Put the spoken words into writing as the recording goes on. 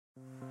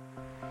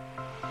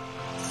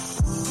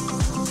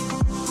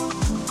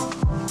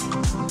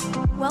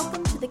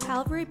Welcome to the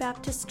Calvary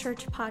Baptist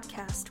Church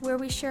podcast, where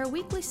we share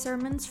weekly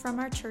sermons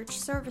from our church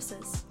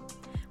services.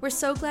 We're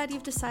so glad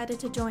you've decided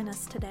to join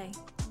us today.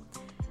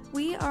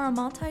 We are a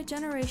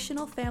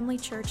multi-generational family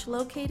church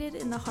located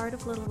in the heart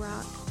of Little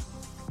Rock.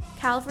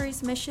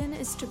 Calvary's mission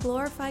is to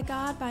glorify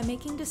God by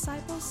making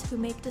disciples who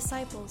make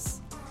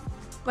disciples.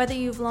 Whether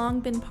you've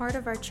long been part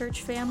of our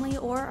church family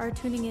or are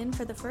tuning in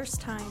for the first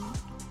time,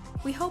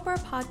 we hope our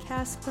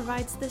podcast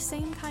provides the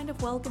same kind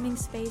of welcoming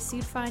space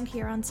you'd find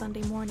here on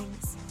Sunday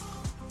mornings.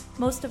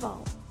 Most of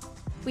all,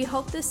 we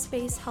hope this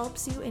space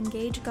helps you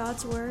engage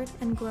God's Word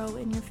and grow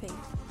in your faith.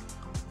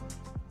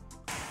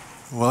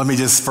 Well, let me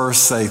just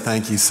first say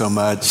thank you so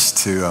much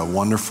to a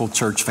wonderful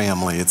church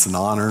family. It's an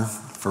honor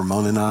for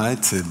Mona and I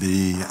to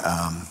be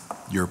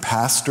your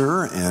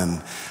pastor,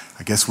 and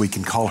I guess we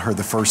can call her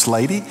the First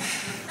Lady.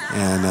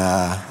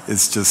 And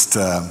it's just,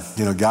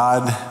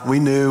 God, we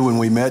knew when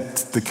we met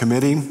the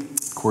committee,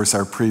 of course,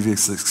 our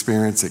previous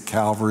experience at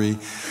Calvary,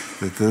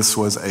 that this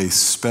was a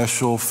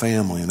special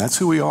family. And that's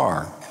who we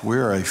are.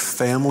 We're a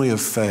family of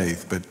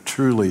faith, but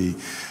truly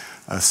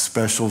a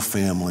special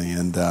family.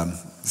 And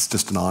it's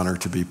just an honor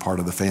to be part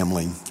of the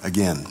family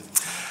again.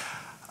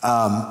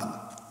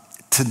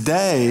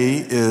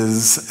 Today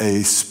is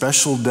a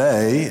special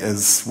day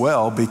as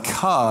well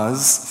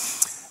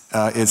because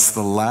it's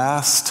the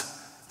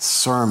last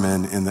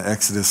sermon in the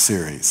Exodus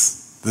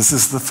series. This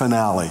is the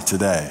finale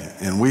today.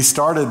 And we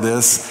started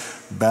this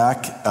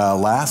back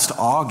last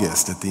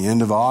August, at the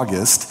end of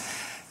August.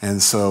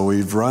 And so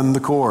we've run the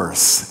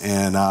course.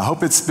 And I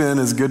hope it's been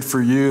as good for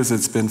you as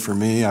it's been for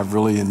me. I've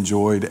really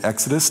enjoyed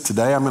Exodus.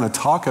 Today I'm going to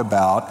talk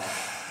about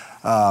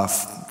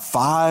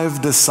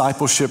 5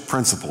 discipleship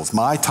principles,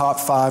 my top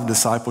 5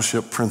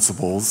 discipleship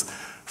principles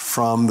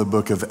from the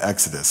book of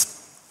Exodus.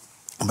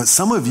 But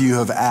some of you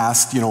have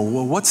asked, well,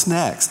 what's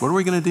next? What are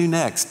we going to do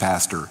next,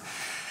 Pastor?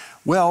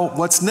 Well,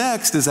 what's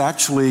next is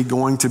actually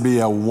going to be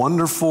a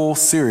wonderful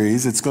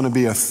series. It's going to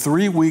be a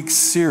 3-week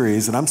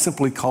series that I'm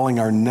simply calling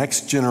our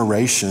Next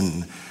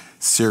Generation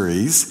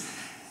series.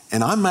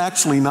 And I'm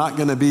actually not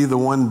going to be the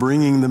one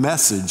bringing the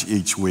message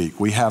each week.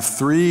 We have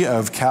 3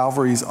 of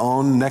Calvary's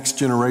own Next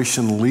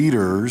Generation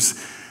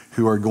leaders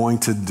who are going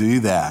to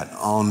do that.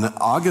 On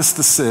August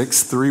the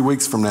 6th, 3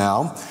 weeks from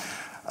now,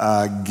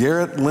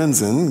 Garrett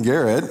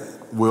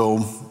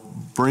will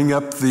bring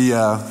up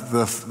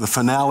the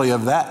finale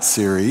of that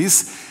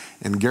series.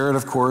 And Garrett,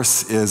 of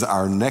course, is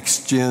our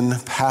next gen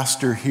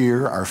pastor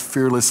here, our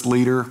fearless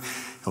leader.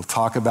 He'll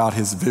talk about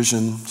his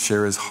vision,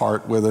 share his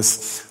heart with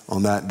us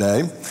on that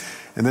day.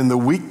 And then the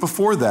week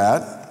before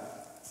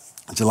that,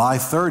 July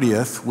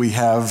 30th, we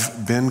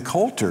have Ben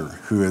Coulter,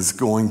 who is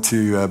going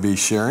to be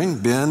sharing.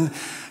 Ben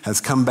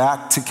has come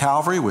back to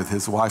Calvary with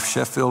his wife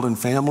Sheffield and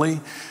family.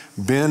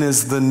 Ben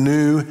is the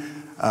new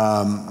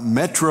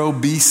Metro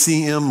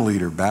BCM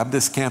leader,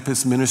 Baptist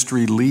Campus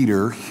Ministry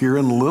leader here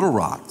in Little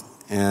Rock,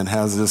 and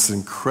has this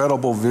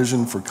incredible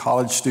vision for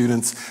college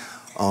students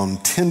on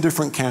 10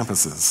 different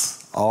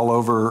campuses all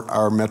over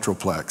our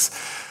Metroplex.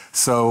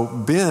 So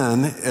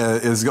Ben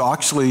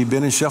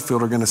and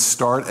Sheffield are going to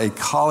start a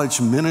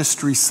college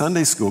ministry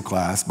Sunday school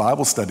class,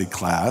 Bible study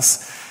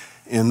class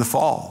in the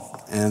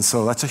fall. And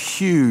so that's a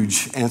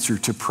huge answer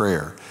to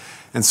prayer.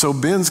 And so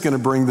Ben's going to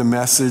bring the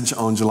message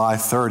on July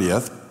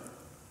 30th.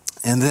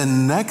 And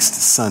then next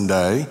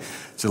Sunday,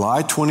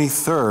 July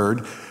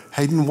 23rd,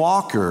 Hayden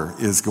Walker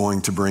is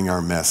going to bring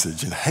our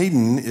message. And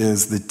Hayden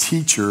is the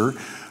teacher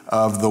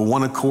of the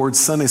One Accord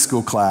Sunday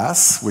School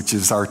class, which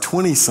is our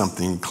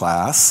 20-something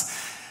class.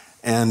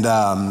 And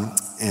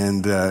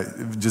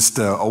just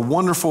a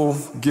wonderful,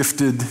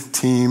 gifted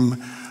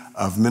team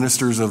of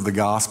ministers of the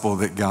gospel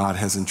that God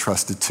has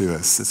entrusted to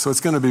us. So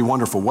it's going to be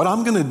wonderful. What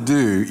I'm going to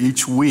do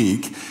each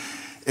week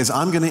is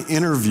I'm going to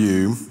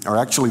interview, or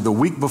actually the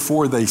week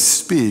before they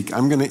speak,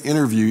 I'm going to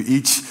interview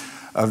each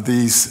of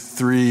these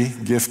 3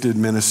 gifted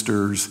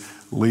ministers,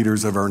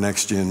 leaders of our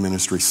Next Gen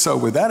ministry. So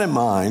with that in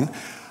mind,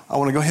 I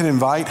want to go ahead and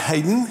invite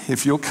Hayden,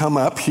 if you'll come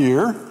up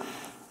here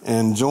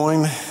and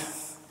join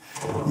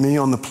me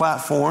on the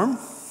platform.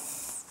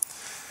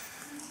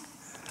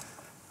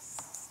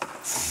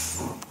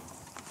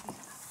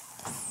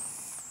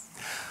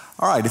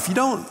 All right, if you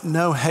don't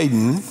know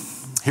Hayden,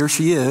 here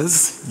she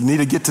is. You need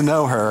to get to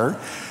know her.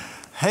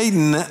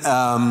 Hayden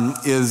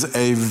is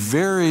a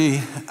very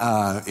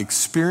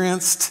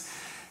experienced,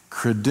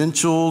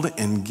 credentialed,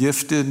 and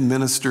gifted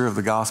minister of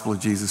the gospel of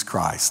Jesus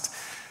Christ.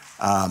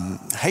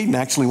 Hayden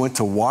actually went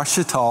to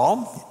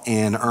Ouachita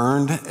and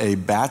earned a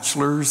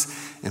bachelor's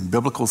in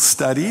biblical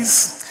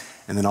studies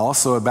and then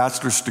also a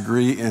bachelor's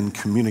degree in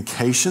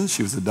communications.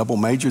 She was a double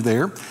major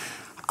there.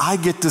 I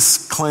get to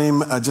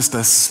claim just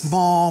a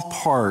small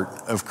part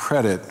of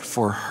credit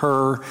for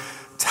her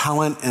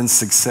talent and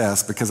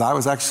success because I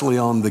was actually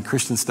on the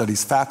Christian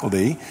Studies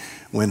faculty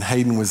when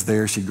Hayden was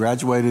there. She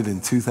graduated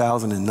in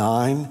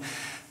 2009.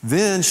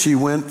 Then she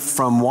went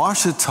from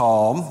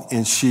Ouachita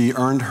and she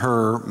earned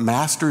her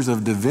Master's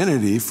of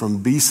Divinity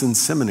from Beeson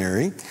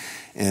Seminary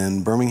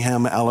in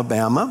Birmingham,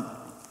 Alabama.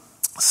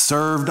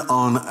 served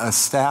on a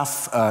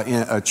staff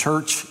in a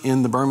church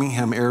in the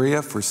Birmingham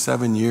area for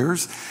 7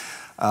 years,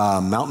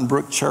 Mountain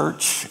Brook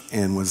Church,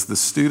 and was the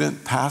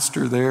student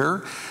pastor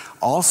there.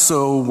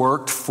 Also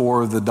worked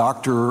for the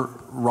Dr.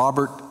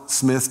 Robert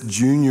Smith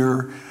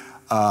Jr.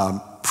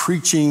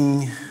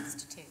 Preaching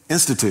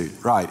Institute,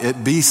 right,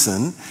 at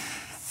Beeson.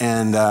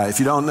 And if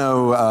you don't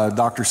know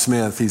Dr.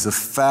 Smith, he's a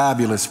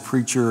fabulous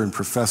preacher and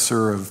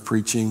professor of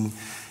preaching.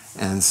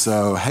 And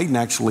so Hayden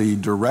actually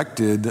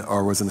directed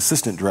or was an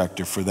assistant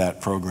director for that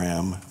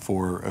program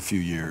for a few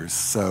years.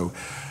 So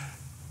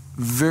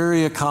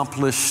very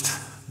accomplished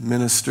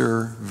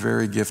minister,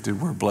 very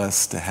gifted. We're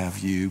blessed to have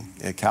you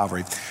at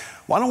Calvary.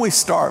 Why don't we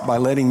start by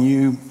letting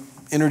you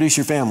introduce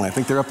your family? I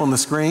think they're up on the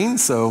screen,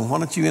 so why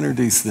don't you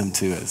introduce them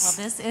to us?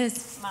 Well, this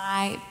is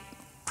my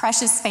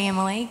precious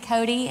family.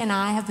 Cody and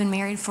I have been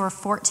married for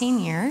 14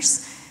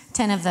 years.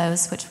 10 of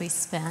those which we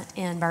spent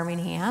in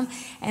Birmingham.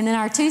 And then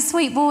our two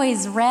sweet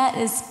boys, Rhett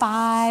is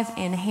 5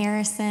 and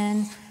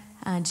Harrison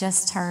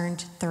just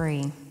turned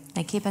 3.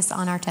 They keep us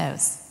on our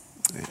toes.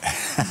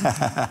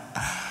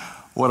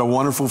 What a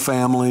wonderful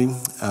family.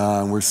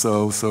 We're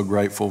so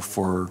grateful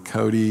for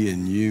Cody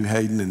and you,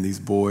 Hayden, and these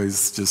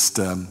boys. Just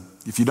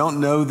if you don't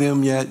know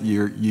them yet,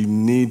 you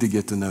need to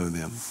get to know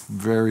them.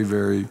 Very,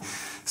 very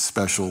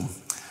special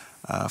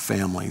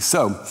family.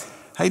 So,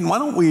 Hayden, why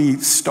don't we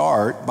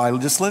start by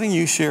just letting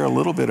you share a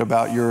little bit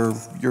about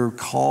your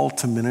call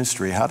to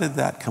ministry. How did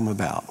that come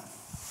about?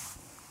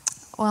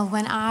 Well,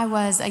 when I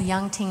was a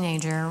young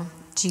teenager,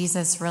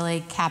 Jesus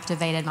really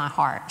captivated my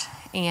heart.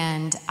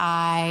 And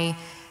I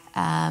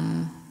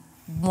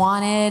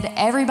wanted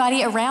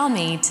everybody around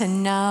me to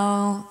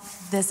know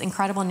this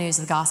incredible news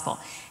of the gospel.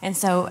 And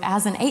so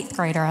as an 8th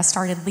grader, I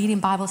started leading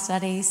Bible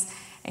studies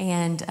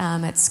and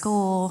at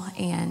school,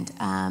 and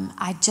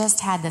I just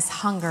had this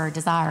hunger,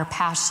 desire,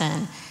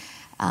 passion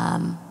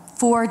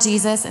for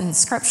Jesus and the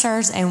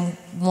scriptures, and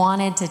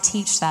wanted to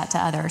teach that to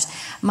others.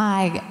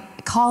 My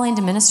calling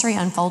to ministry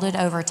unfolded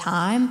over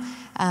time.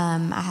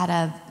 I had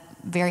a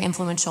very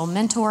influential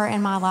mentor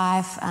in my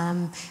life,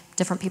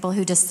 different people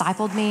who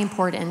discipled me and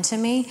poured into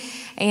me.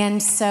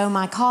 And so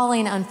my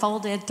calling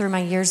unfolded through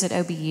my years at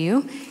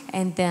OBU.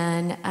 And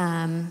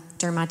then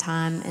during my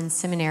time in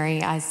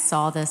seminary, I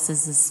saw this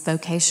as this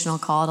vocational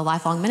call to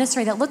lifelong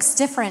ministry that looks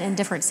different in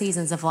different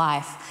seasons of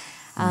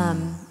life.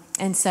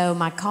 And so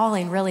my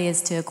calling really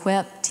is to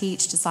equip,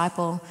 teach,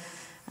 disciple,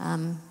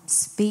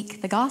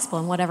 speak the gospel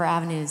in whatever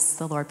avenues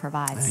the Lord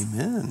provides.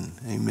 Amen.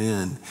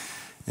 Amen.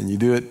 And you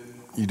do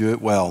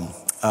it well.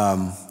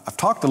 I've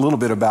talked a little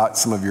bit about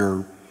some of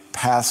your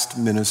past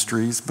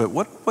ministries, but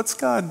what's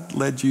God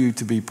led you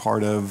to be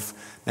part of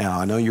now?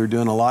 I know you're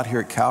doing a lot here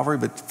at Calvary,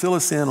 but fill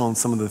us in on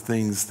some of the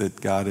things that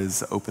God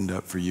has opened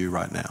up for you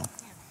right now.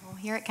 Well,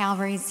 here at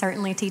Calvary,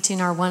 certainly teaching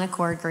our One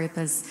Accord group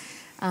is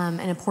an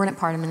important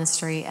part of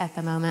ministry at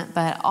the moment,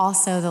 but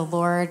also the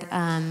Lord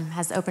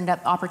has opened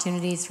up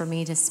opportunities for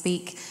me to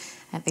speak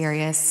at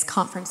various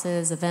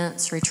conferences,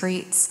 events,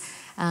 retreats,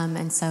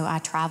 and so I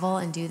travel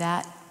and do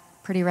that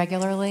pretty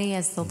regularly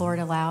as the Lord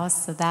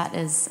allows. So that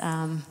is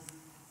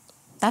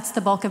that's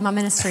the bulk of my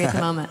ministry at the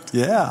moment.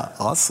 Yeah,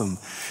 awesome.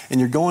 And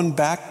you're going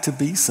back to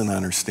Beeson, I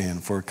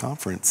understand, for a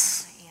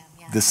conference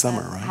this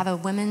summer, right? I have a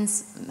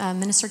women's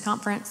ministry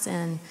conference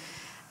in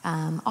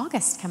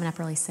August coming up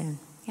really soon.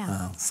 Yeah.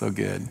 Oh, so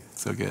good,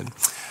 so good.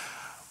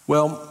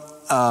 Well,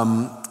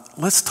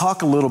 let's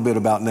talk a little bit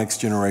about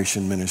Next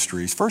Generation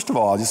Ministries. First of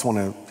all, I just want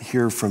to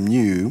hear from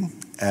you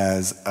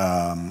as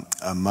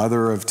a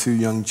mother of 2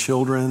 young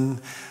children,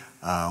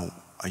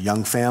 a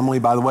young family.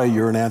 By the way,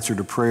 you're an answer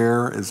to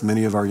prayer, as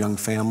many of our young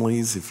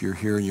families. If you're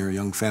here and you're a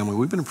young family,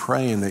 we've been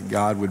praying that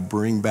God would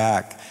bring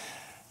back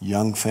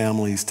young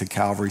families to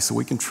Calvary so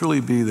we can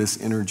truly be this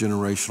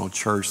intergenerational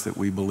church that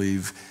we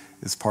believe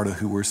is part of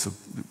who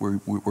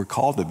we're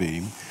called to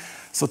be.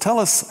 So tell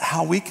us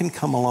how we can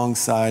come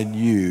alongside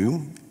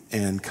you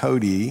and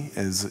Cody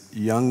as a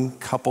young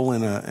couple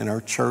in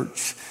our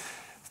church,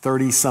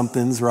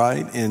 30-somethings,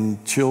 right,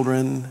 and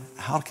children.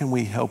 How can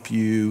we help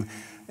you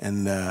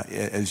and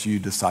as you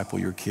disciple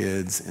your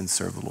kids and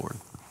serve the Lord?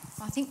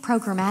 Well, I think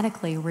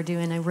programmatically we're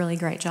doing a really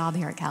great job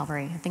here at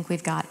Calvary. I think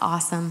we've got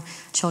awesome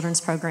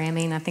children's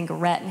programming. I think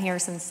Rhett and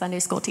Harrison's Sunday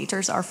school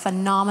teachers are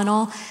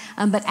phenomenal.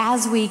 But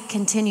as we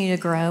continue to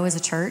grow as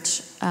a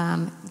church,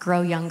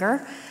 grow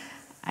younger,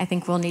 I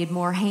think we'll need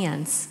more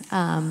hands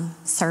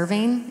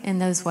serving in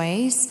those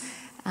ways,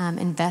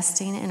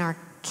 investing in our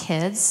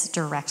kids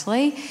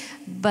directly,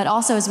 but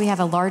also as we have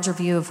a larger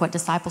view of what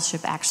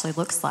discipleship actually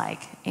looks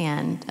like,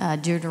 and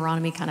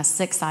Deuteronomy kind of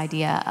 6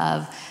 idea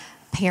of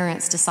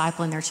parents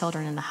discipling their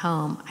children in the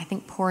home. I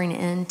think pouring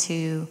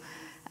into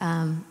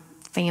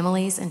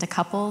families, into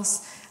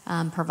couples,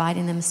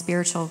 providing them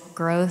spiritual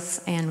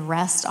growth and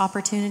rest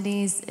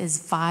opportunities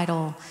is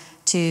vital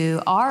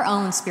to our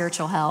own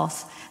spiritual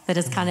health, that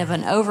is kind of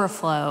an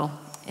overflow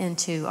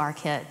into our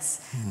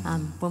kids.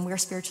 When we're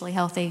spiritually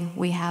healthy,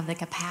 we have the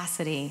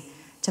capacity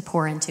to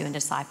pour into and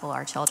disciple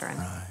our children.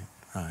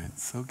 Right.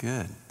 So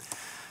good.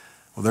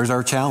 Well, there's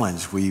our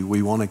challenge.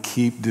 We want to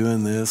keep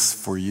doing this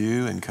for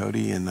you and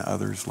Cody and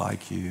others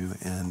like you,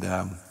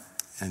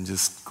 and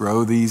just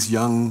grow these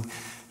young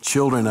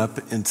children up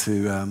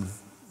into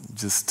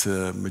just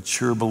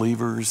mature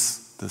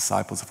believers,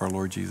 disciples of our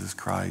Lord Jesus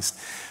Christ.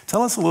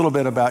 Tell us a little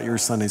bit about your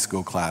Sunday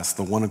school class,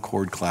 the One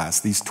Accord class,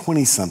 these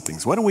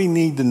 20-somethings. What do we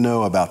need to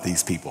know about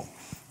these people?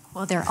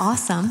 Well, they're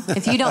awesome.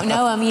 If you don't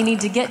know them, you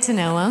need to get to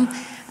know them.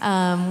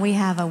 We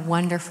have a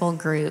wonderful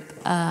group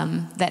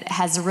that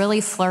has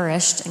really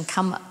flourished and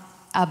come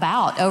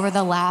about over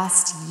the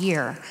last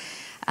year.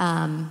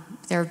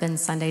 There have been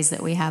Sundays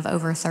that we have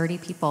over 30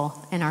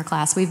 people in our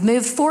class. We've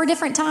moved 4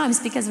 different times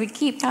because we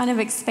keep kind of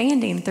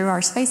expanding through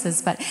our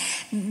spaces. But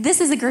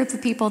this is a group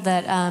of people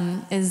that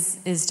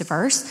is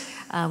diverse.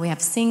 We have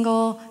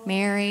single,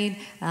 married,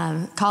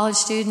 college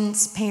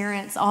students,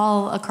 parents,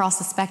 all across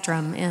the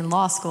spectrum in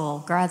law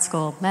school, grad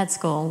school, med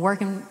school,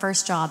 working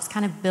first jobs,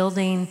 kind of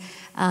building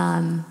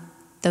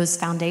those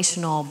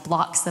foundational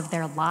blocks of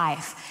their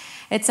life.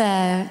 It's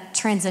a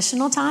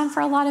transitional time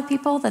for a lot of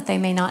people that they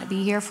may not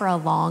be here for a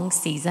long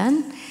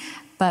season,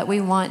 but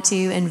we want to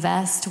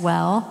invest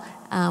well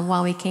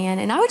while we can.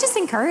 And I would just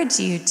encourage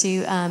you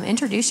to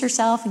introduce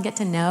yourself and get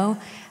to know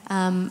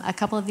a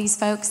couple of these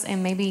folks.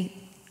 And maybe,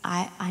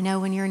 I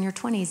know when you're in your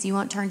 20s, you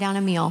won't turn down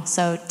a meal.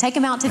 So take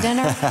them out to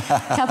dinner,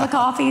 cup of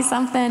coffee,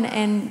 something.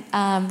 And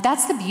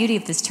that's the beauty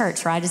of this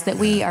church, right, is that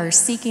we are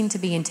seeking to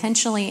be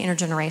intentionally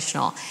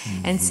intergenerational.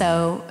 Mm-hmm. And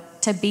so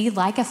to be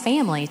like a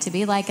family, to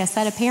be like a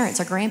set of parents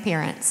or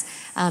grandparents,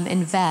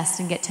 invest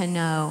and get to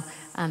know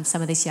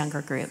some of this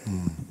younger group.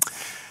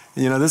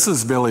 You know, this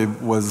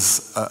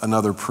was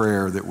another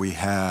prayer that we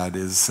had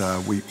is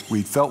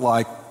we felt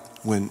like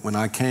when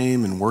I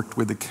came and worked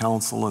with the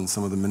council and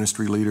some of the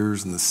ministry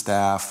leaders and the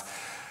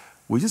staff,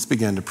 we just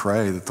began to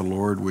pray that the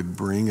Lord would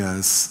bring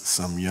us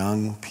some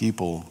young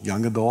people,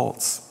 young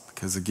adults,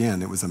 because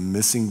again, it was a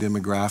missing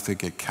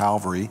demographic at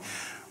Calvary.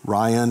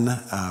 Ryan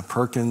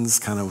Perkins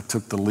kind of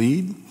took the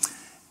lead,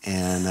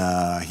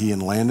 and he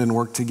and Landon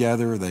worked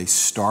together. They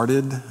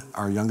started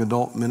our young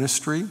adult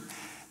ministry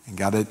and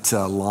got it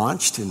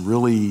launched and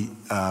really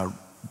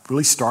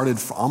started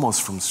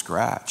almost from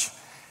scratch.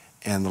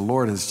 And the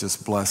Lord has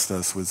just blessed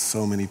us with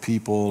so many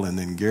people, and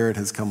then Garrett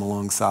has come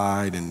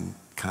alongside and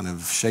kind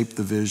of shaped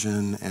the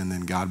vision, and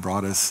then God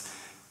brought us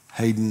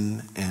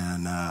Hayden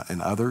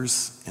and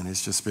others, and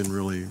it's just been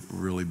really,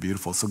 really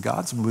beautiful. So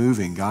God's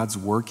moving, God's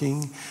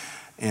working.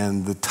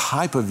 And the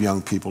type of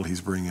young people he's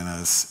bringing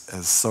us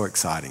is so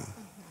exciting,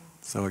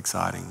 so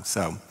exciting.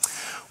 So,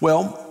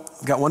 well,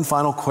 I've got one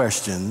final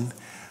question.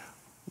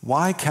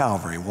 Why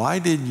Calvary? Why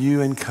did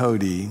you and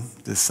Cody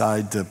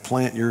decide to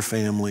plant your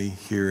family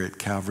here at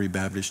Calvary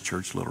Baptist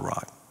Church, Little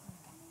Rock?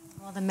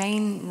 Well, the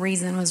main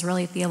reason was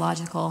really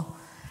theological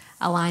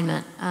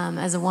alignment.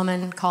 As a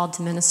woman called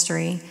to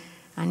ministry,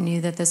 I knew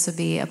that this would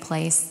be a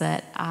place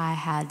that I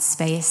had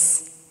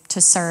space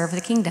to serve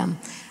the kingdom.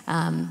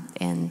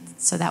 And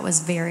so that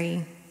was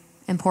very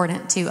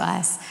important to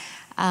us.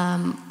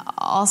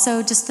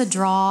 Also, just the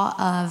draw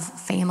of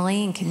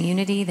family and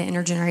community, the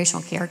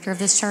intergenerational character of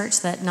this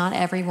church, that not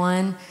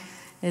everyone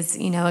is,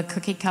 a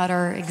cookie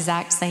cutter,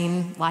 exact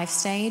same life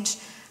stage,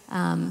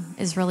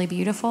 is really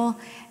beautiful.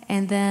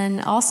 And then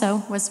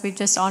also, we've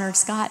just honored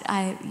Scott,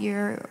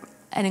 you're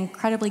an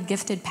incredibly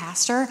gifted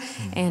pastor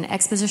and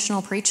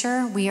expositional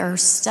preacher. We are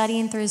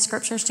studying through the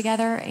scriptures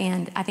together,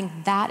 and I think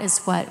that is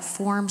what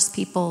forms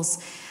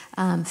people's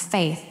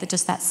faith,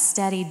 just that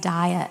steady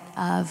diet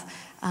of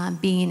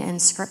being in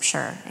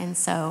Scripture. And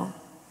so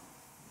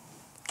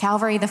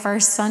Calvary, the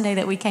first Sunday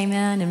that we came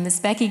in and Miss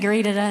Becky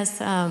greeted us,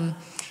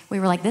 we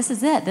were like, this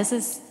is it. This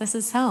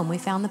is home. We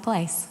found the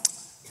place.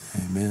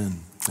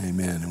 Amen.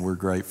 Amen. And we're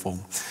grateful.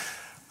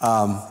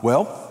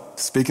 Well,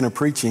 speaking of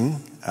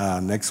preaching,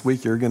 next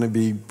week you're going to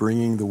be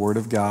bringing the Word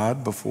of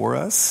God before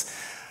us.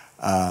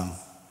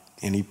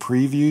 Any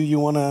preview you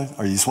want to,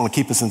 or you just want to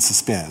keep us in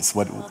suspense? A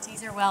little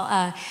teaser.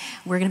 Well,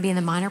 we're going to be in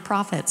the Minor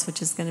Prophets,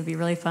 which is going to be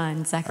really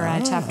fun.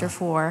 Zechariah chapter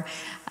 4.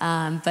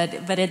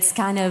 But it's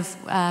kind of,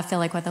 I feel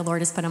like what the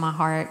Lord has put in my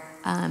heart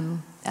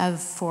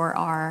for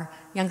our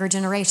younger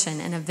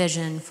generation and a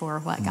vision for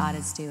what God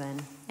is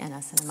doing in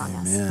us and among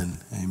us. Amen.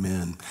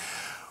 Amen.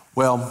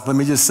 Well, let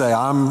me just say,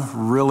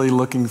 I'm really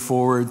looking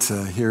forward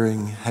to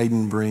hearing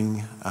Hayden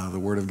bring the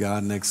Word of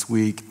God next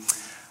week.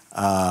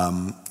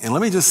 And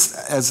let me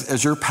just,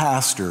 as your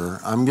pastor,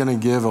 I'm going to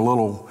give a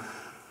little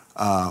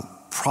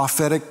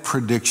prophetic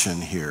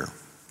prediction here.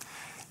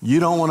 You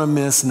don't want to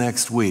miss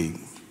next week,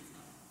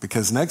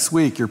 because next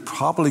week you're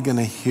probably going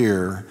to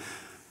hear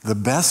the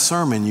best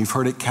sermon you've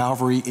heard at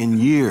Calvary in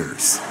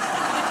years.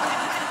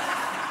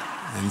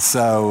 And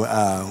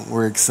so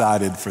we're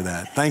excited for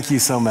that. Thank you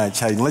so much,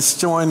 Hayden. Let's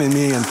join in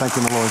me in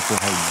thanking the Lord for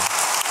Hayden.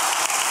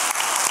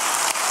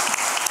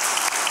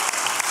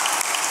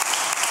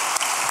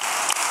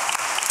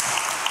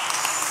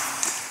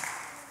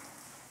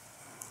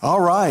 All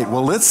right,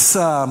 well,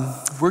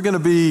 we're going to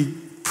be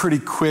pretty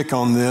quick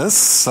on this.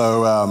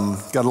 So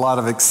got a lot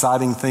of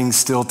exciting things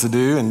still to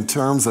do in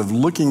terms of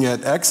looking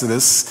at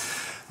Exodus.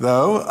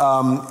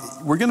 though.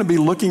 We're going to be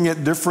looking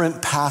at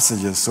different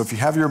passages. So if you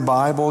have your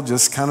Bible,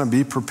 just kind of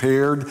be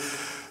prepared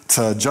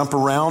to jump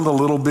around a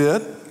little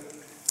bit.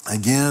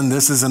 Again,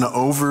 this is an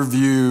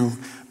overview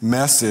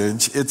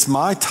message. It's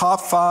my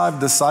top 5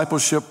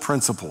 discipleship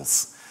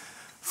principles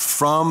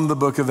from the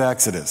book of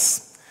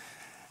Exodus.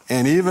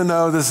 And even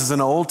though this is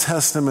an Old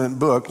Testament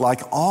book,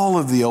 like all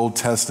of the Old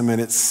Testament,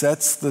 it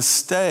sets the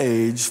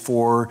stage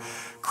for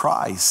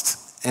Christ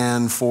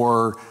and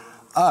for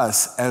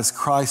us as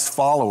Christ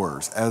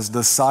followers, as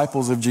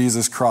disciples of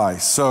Jesus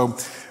Christ. So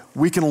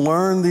we can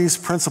learn these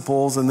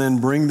principles and then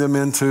bring them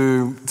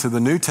into the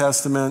New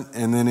Testament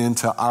and then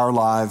into our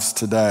lives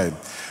today.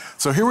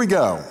 So here we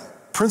go.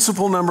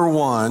 Principle number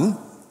 1,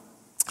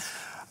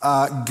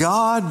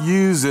 God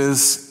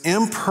uses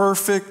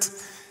imperfect,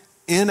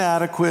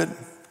 inadequate,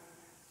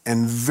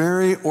 and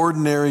very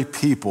ordinary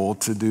people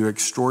to do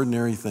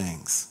extraordinary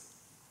things.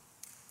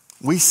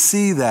 We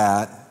see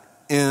that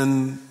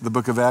in the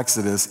book of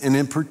Exodus, and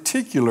in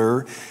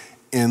particular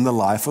in the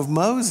life of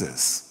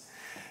Moses.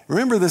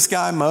 Remember this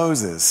guy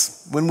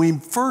Moses. When we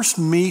first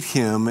meet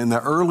him in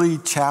the early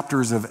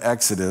chapters of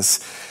Exodus,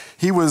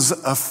 he was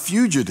a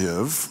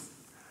fugitive,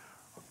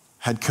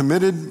 had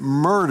committed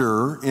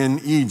murder in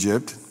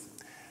Egypt,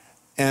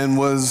 and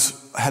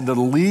had to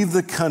leave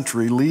the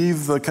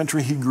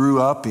country he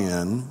grew up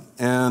in,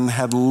 and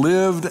had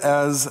lived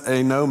as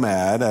a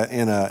nomad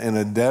in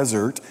a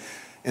desert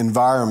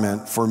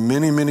environment for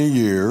many, many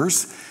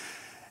years.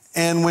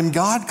 And when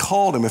God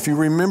called him, if you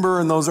remember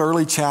in those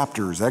early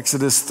chapters,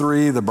 Exodus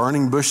 3, the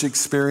burning bush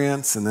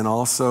experience, and then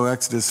also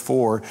Exodus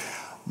 4,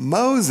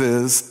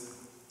 Moses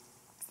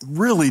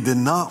really did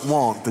not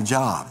want the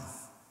job.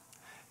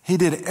 He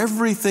did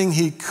everything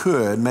he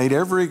could, made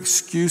every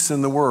excuse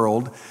in the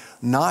world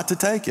not to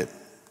take it.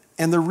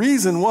 And the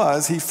reason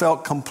was he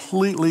felt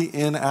completely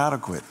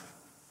inadequate.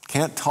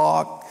 Can't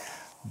talk,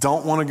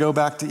 don't want to go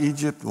back to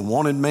Egypt, a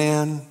wanted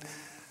man.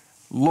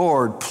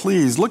 Lord,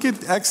 please, look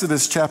at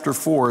Exodus chapter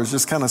 4. It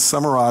just kind of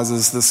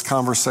summarizes this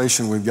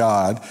conversation with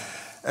God.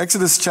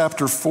 Exodus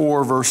chapter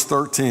 4, verse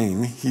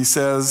 13, he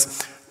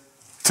says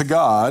to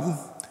God,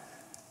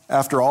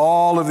 after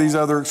all of these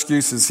other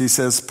excuses, he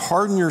says,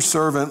 "Pardon your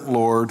servant,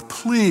 Lord,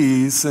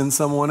 please send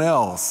someone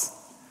else."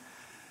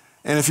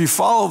 And if you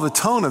follow the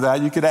tone of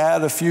that, you could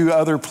add a few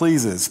other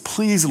pleases.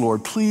 Please,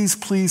 Lord, please,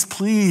 please,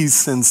 please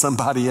send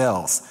somebody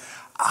else.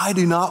 I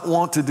do not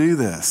want to do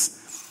this.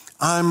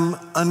 I'm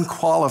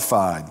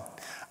unqualified.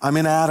 I'm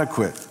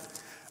inadequate.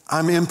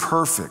 I'm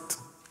imperfect.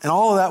 And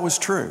all of that was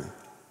true.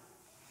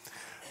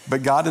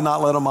 But God did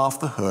not let him off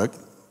the hook,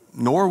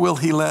 nor will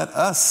he let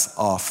us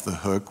off the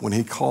hook when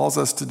he calls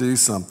us to do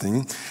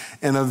something.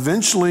 And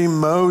eventually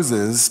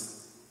Moses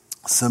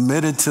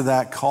submitted to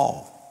that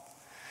call.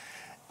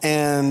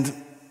 And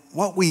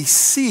what we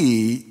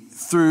see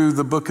through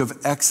the book of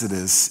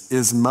Exodus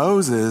is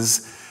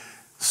Moses,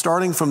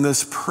 starting from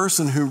this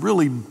person who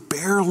really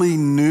barely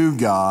knew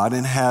God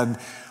and had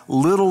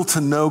little to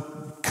no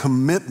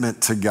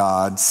commitment to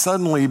God,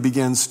 suddenly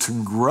begins to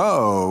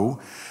grow.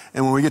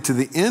 And when we get to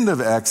the end of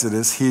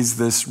Exodus, he's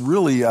this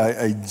really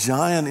a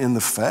giant in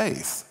the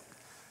faith.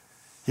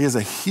 He is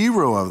a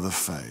hero of the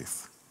faith.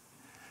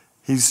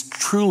 He's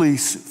truly,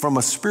 from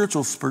a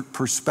spiritual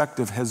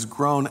perspective, has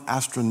grown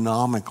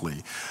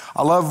astronomically.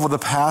 I love the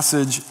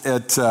passage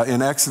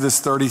in Exodus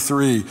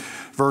 33,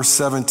 verse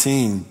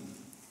 17,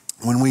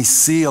 when we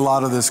see a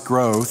lot of this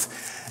growth.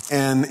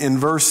 And in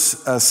verse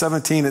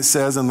 17 it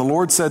says, "And the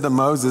Lord said to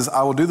Moses,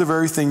 I will do the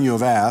very thing you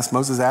have asked."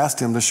 Moses asked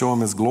him to show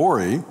him his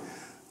glory,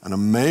 an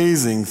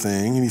amazing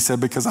thing. And he said,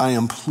 "Because I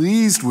am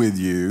pleased with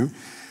you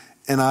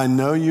and I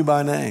know you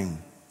by name."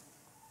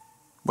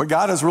 What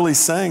God is really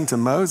saying to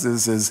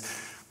Moses is,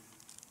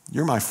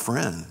 you're my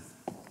friend.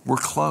 We're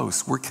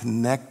close. We're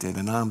connected.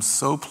 And I'm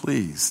so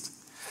pleased.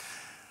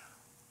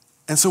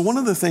 And so one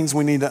of the things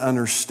we need to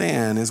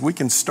understand is we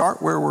can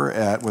start where we're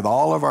at with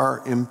all of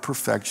our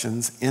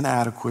imperfections,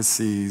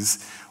 inadequacies,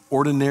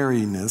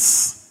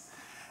 ordinariness,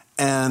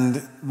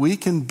 and we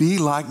can be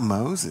like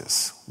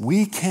Moses.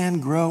 We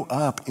can grow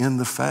up in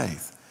the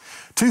faith.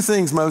 2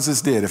 things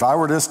Moses did. If I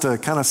were just to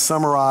kind of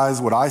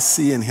summarize what I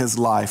see in his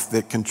life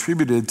that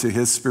contributed to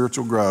his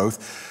spiritual growth,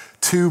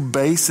 2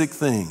 basic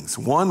things.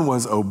 1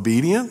 was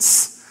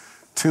obedience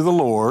to the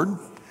Lord,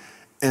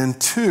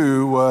 and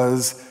 2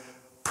 was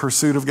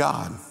pursuit of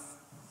God,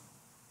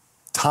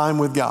 time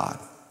with God.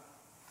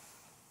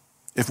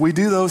 If we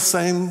do those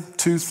same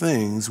 2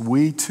 things,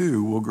 we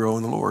too will grow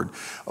in the Lord.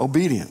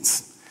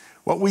 Obedience.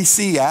 What we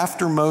see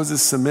after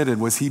Moses submitted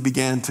was he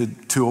began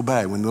to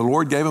obey. When the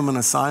Lord gave him an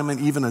assignment,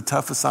 even a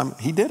tough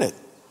assignment, he did it.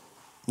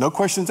 No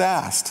questions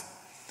asked.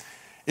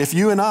 If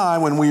you and I,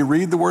 when we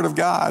read the Word of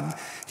God,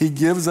 he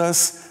gives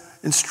us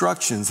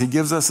instructions. He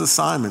gives us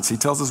assignments. He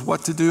tells us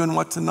what to do and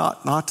what to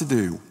not to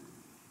do.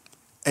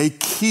 A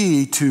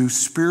key to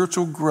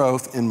spiritual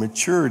growth and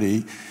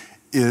maturity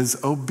is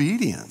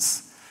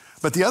obedience.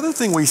 But the other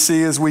thing we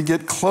see as we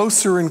get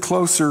closer and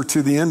closer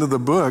to the end of the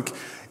book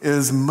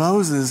is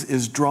Moses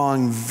is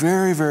drawing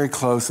very, very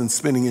close and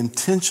spending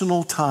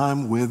intentional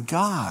time with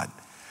God.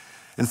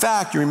 In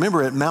fact, you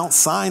remember at Mount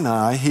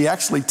Sinai, he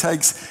actually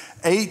takes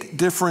 8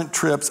 different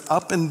trips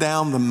up and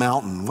down the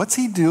mountain. What's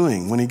he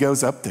doing when he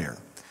goes up there?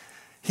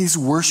 He's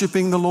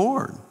worshiping the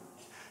Lord.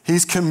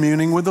 He's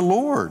communing with the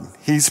Lord.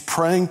 He's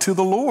praying to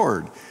the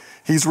Lord.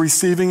 He's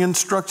receiving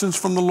instructions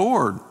from the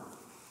Lord.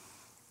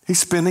 He's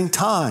spending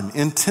time,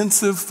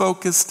 intensive,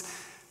 focused,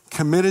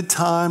 committed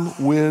time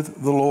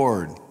with the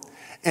Lord.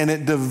 And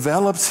it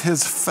develops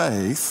his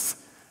faith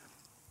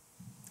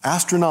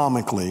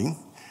astronomically,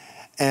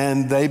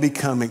 and they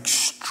become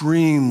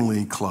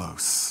extremely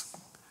close.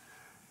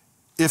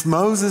 If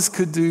Moses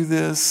could do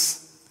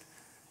this,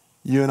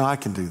 you and I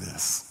can do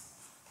this.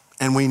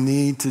 And we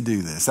need to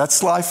do this.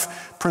 That's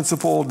life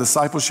principle,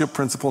 discipleship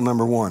principle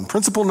number 1.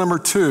 Principle number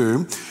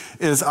 2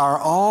 is our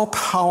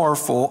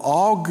all-powerful,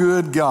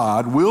 all-good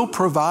God will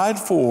provide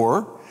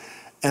for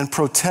and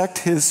protect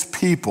his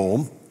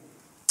people,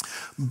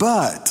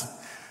 but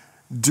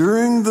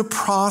during the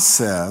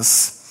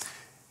process,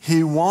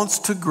 he wants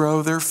to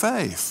grow their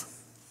faith.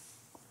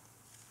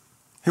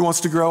 He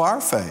wants to grow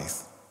our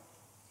faith.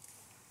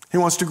 He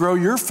wants to grow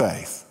your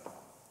faith.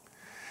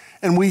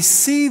 And we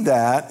see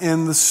that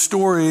in the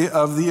story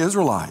of the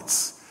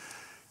Israelites.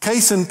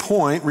 Case in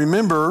point,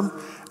 remember,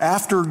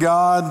 after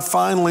God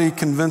finally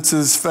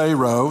convinces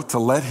Pharaoh to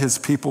let his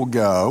people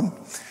go,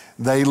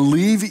 they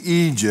leave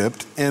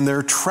Egypt and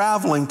they're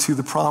traveling to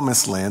the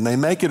Promised Land. They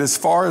make it as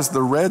far as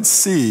the Red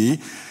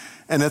Sea.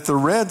 And at the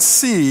Red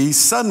Sea,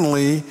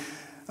 suddenly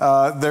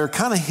they're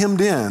kind of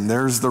hemmed in.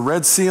 There's the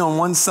Red Sea on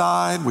one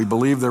side. We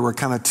believe there were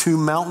kind of 2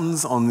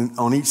 mountains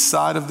on each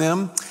side of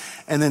them.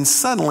 And then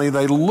suddenly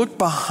they look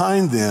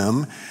behind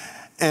them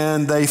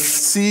and they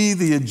see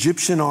the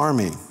Egyptian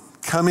army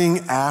coming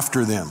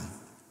after them.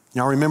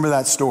 Y'all remember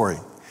that story?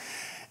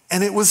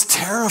 And it was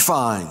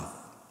terrifying.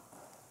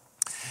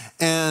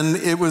 And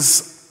it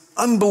was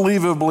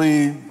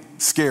unbelievably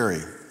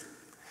scary.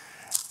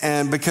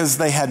 And because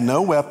they had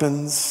no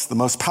weapons, the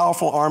most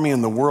powerful army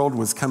in the world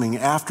was coming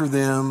after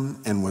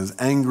them and was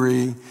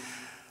angry.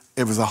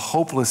 It was a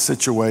hopeless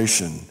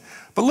situation.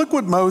 But look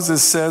what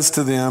Moses says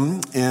to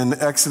them in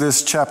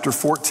Exodus chapter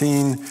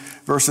 14,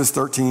 verses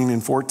 13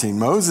 and 14.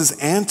 Moses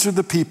answered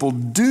the people,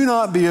 "Do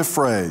not be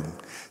afraid.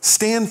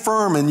 Stand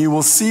firm and you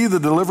will see the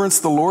deliverance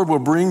the Lord will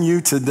bring you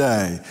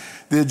today.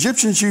 The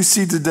Egyptians you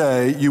see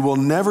today, you will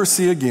never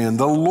see again.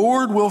 The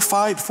Lord will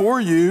fight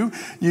for you.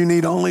 You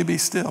need only be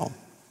still."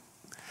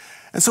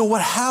 And so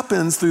what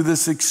happens through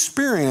this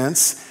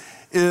experience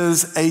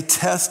is a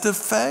test of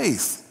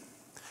faith.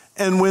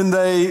 And when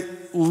they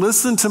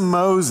listen to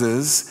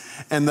Moses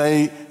and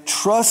they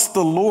trust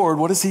the Lord,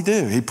 what does he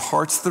do? He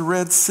parts the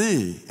Red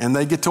Sea, and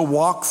they get to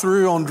walk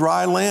through on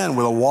dry land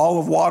with a wall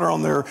of water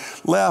on their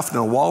left and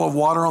a wall of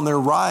water on their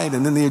right.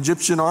 And then the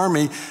Egyptian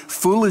army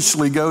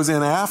foolishly goes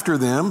in after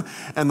them,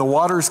 and the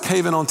water's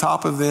caving on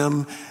top of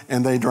them,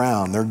 and they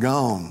drown. They're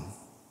gone.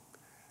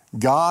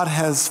 God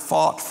has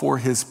fought for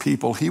his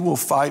people. He will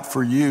fight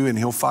for you, and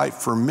he'll fight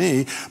for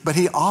me, but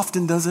he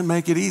often doesn't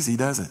make it easy,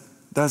 does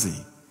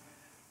he?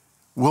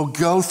 We'll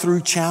go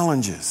through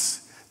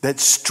challenges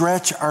that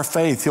stretch our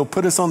faith. He'll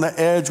put us on the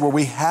edge where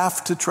we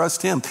have to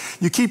trust him.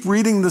 You keep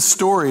reading the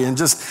story, and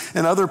just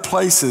in other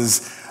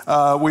places,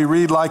 we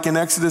read like in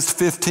Exodus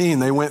 15,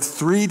 they went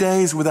 3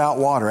 days without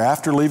water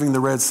after leaving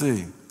the Red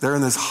Sea. They're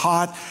in this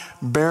hot,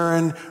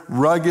 barren,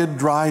 rugged,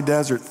 dry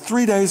desert,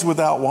 3 days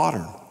without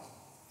water.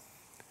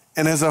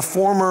 And as a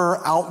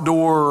former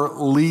outdoor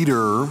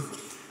leader,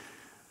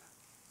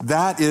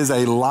 that is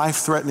a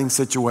life-threatening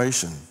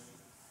situation.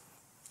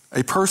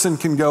 A person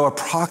can go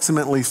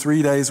approximately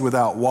 3 days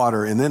without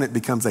water, and then it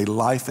becomes a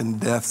life and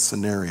death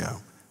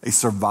scenario, a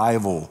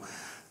survival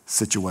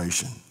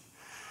situation.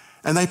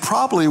 And they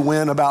probably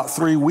went about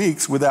 3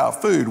 weeks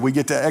without food. We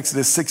get to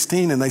Exodus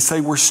 16 and they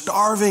say, "We're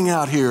starving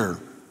out here."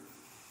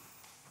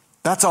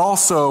 That's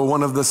also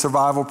one of the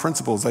survival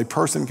principles. A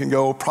person can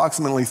go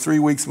approximately 3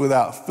 weeks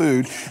without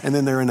food, and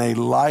then they're in a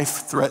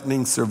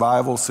life-threatening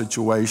survival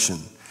situation.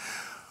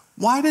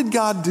 Why did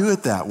God do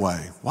it that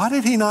way? Why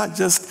did he not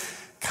just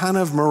kind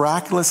of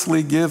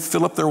miraculously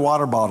fill up their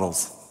water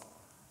bottles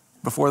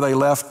before they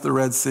left the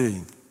Red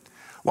Sea?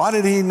 Why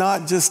did he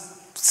not just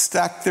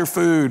stack their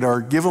food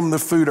or give them the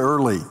food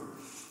early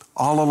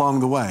all along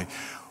the way?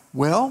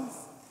 Well,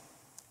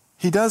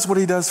 he does what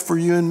he does for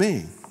you and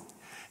me.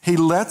 He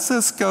lets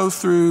us go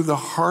through the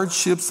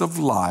hardships of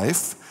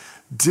life,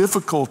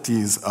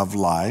 difficulties of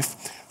life,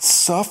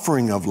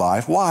 suffering of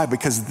life. Why?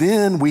 Because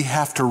then we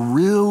have to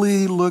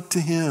really look to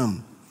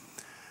him.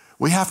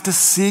 We have to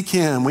seek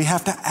him. We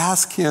have to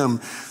ask him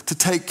to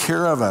take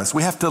care of us.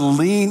 We have to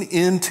lean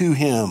into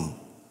him.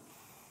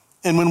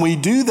 And when we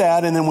do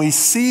that, and then we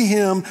see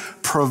him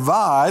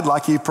provide,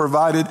 like he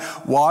provided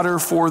water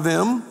for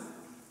them,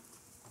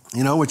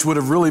 which would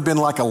have really been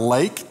like a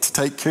lake to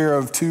take care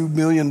of 2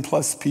 million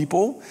plus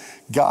people.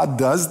 God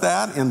does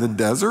that in the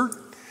desert.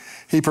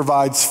 He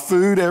provides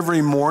food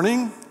every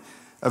morning,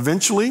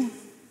 eventually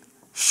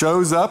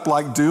shows up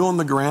like dew on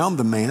the ground,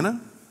 the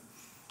manna.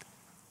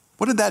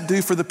 What did that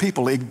do for the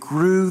people? It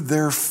grew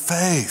their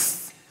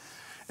faith.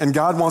 And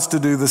God wants to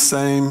do the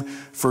same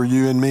for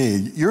you and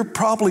me. You're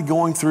probably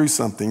going through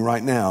something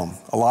right now,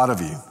 a lot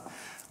of you.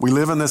 We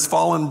live in this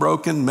fallen,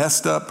 broken,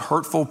 messed up,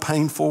 hurtful,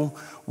 painful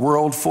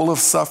world full of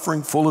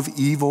suffering, full of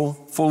evil,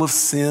 full of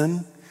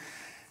sin.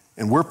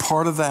 And we're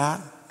part of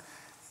that.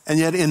 And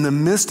yet in the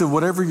midst of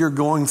whatever you're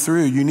going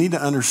through, you need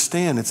to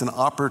understand it's an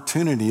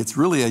opportunity. It's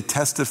really a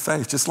test of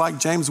faith. Just like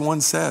James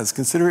 1 says,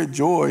 consider it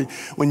joy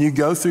when you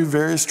go through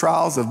various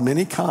trials of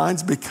many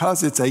kinds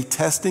because it's a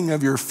testing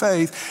of your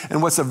faith.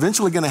 And what's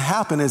eventually going to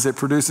happen is it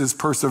produces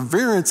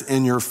perseverance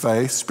in your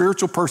faith,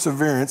 spiritual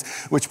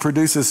perseverance, which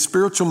produces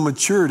spiritual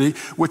maturity,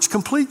 which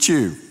completes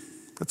you.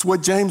 That's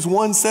what James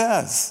 1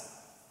 says.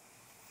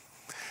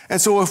 And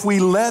so if we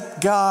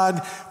let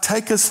God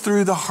take us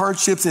through the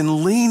hardships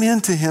and lean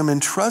into him and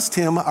trust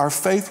him, our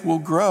faith will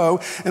grow.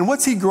 And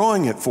what's he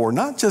growing it for?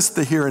 Not just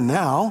the here and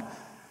now.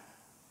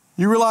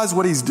 You realize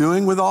what he's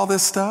doing with all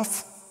this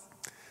stuff?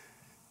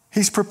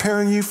 He's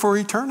preparing you for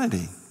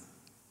eternity.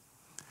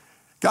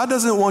 God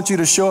doesn't want you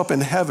to show up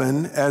in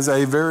heaven as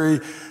a very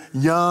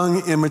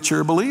young,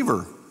 immature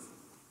believer.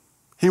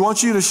 He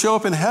wants you to show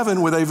up in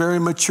heaven with a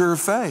very mature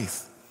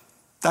faith.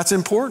 That's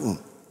important.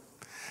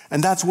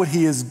 And that's what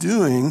he is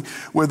doing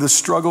with the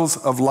struggles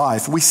of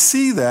life. We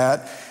see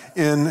that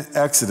in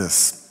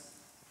Exodus.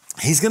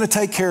 He's going to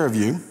take care of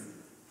you.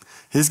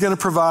 He's going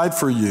to provide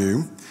for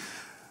you,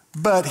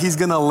 but he's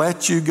going to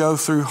let you go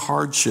through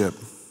hardship.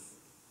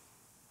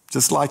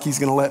 Just like he's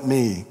going to let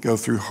me go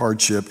through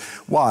hardship.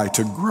 Why?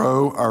 To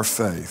grow our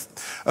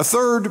faith. A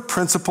third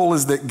principle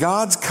is that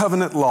God's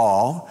covenant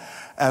law,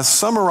 as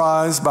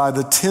summarized by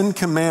the 10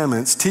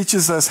 Commandments,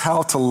 teaches us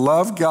how to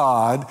love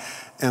God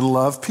and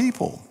love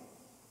people.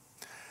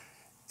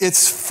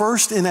 It's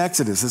first in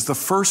Exodus. It's the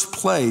first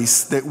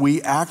place that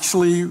we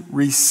actually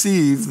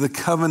receive the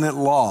covenant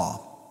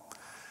law.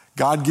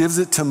 God gives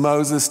it to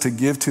Moses to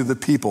give to the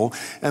people,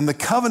 and the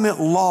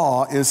covenant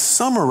law is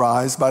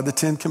summarized by the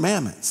 10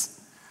 Commandments.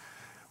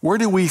 Where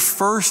do we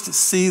first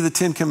see the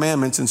 10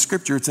 Commandments in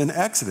Scripture? It's in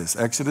Exodus,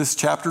 Exodus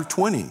chapter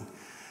 20.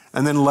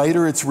 And then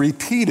later it's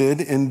repeated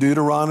in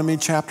Deuteronomy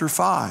chapter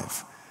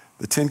 5,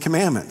 the 10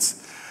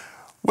 Commandments.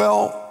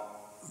 Well,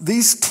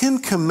 these 10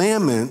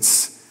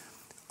 Commandments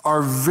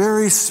are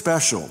very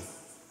special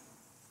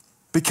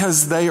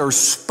because they are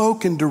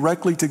spoken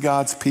directly to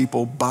God's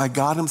people by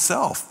God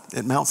himself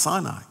at Mount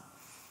Sinai.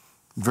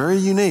 Very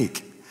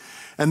unique.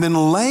 And then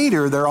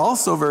later, they're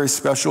also very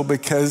special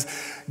because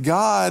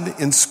God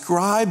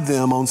inscribed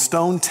them on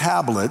stone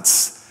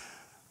tablets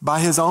by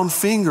his own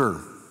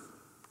finger,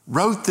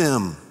 wrote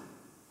them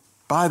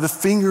by the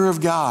finger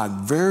of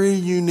God. Very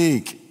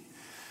unique.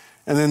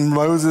 And then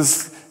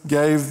Moses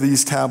gave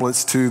these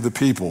tablets to the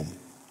people.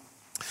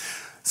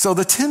 So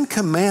the 10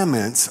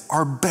 Commandments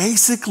are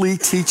basically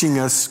teaching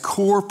us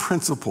core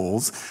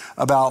principles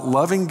about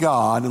loving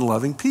God and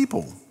loving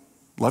people.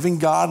 Loving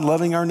God,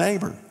 loving our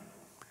neighbor.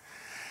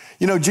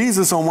 You know,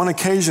 Jesus on one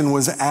occasion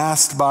was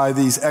asked by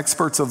these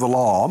experts of the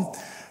law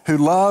who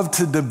loved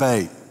to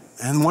debate.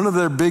 And one of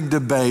their big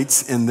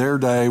debates in their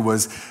day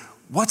was,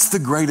 what's the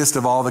greatest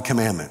of all the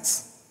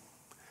commandments?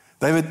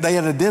 They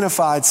had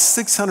identified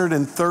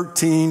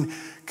 613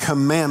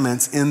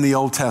 commandments in the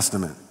Old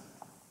Testament.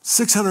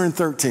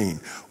 613.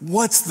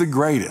 What's the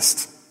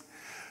greatest?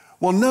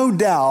 Well, no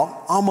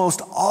doubt,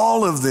 almost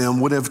all of them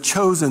would have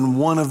chosen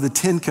one of the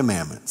 10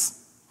 Commandments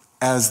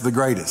as the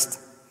greatest.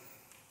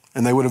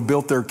 And they would have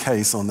built their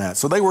case on that.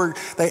 So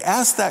they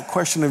asked that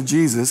question of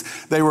Jesus.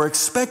 They were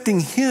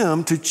expecting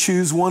him to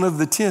choose one of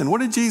the 10.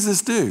 What did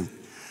Jesus do?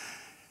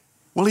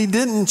 Well, he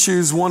didn't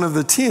choose one of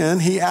the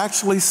 10. He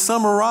actually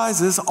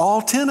summarizes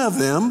all 10 of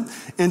them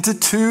into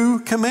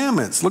 2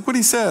 commandments. Look what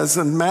he says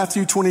in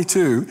Matthew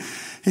 22.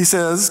 He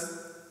says,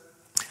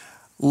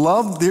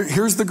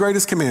 here's the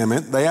greatest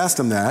commandment. They asked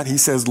him that. He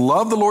says,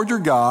 love the Lord your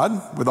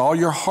God with all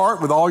your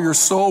heart, with all your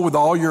soul, with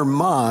all your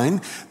mind.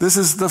 This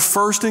is the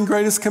first and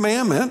greatest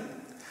commandment.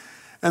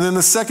 And then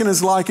the second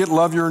is like it,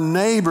 love your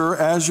neighbor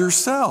as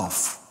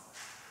yourself.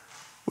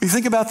 When you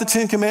think about the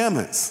 10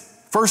 commandments,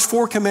 first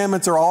 4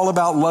 commandments are all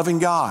about loving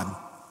God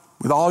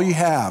with all you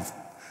have.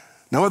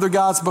 No other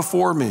gods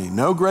before me,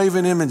 no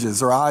graven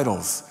images or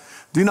idols.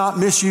 Do not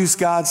misuse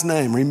God's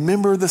name.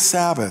 Remember the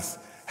Sabbath.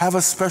 Have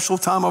a special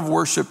time of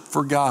worship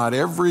for God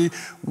every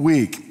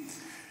week.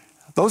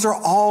 Those are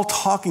all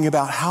talking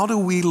about how do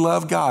we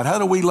love God? How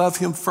do we love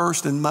him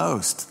first and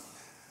most?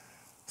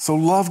 So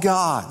love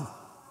God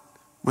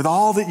with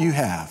all that you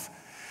have.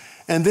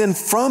 And then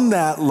from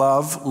that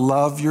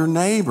love your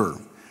neighbor.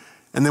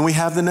 And then we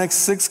have the next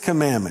 6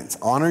 commandments.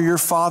 Honor your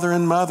father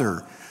and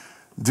mother.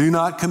 Do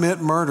not commit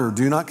murder.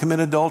 Do not commit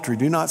adultery.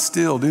 Do not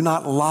steal. Do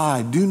not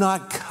lie. Do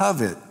not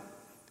covet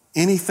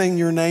anything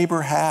your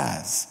neighbor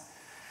has.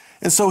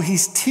 And so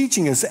he's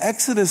teaching us.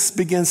 Exodus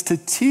begins to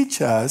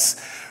teach us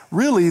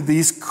really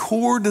these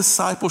core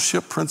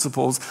discipleship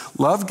principles.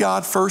 Love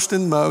God first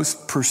and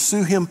most.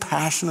 Pursue him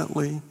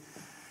passionately.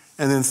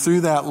 And then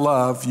through that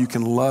love, you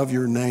can love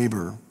your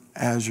neighbor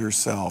as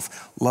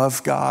yourself.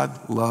 Love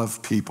God,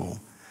 love people.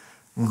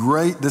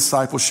 Great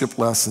discipleship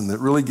lesson that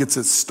really gets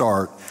its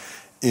start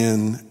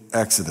in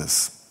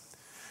Exodus.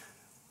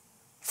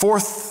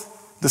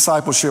 Fourth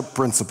discipleship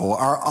principle: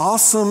 our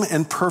awesome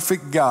and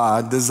perfect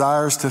God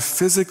desires to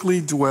physically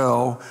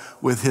dwell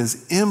with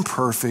his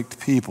imperfect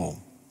people.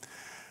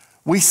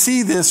 We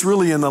see this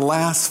really in the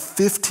last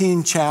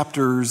 15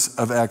 chapters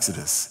of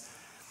Exodus,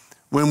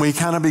 when we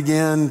kind of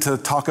begin to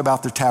talk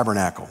about the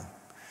tabernacle.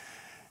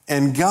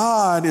 And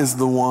God is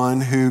the one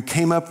who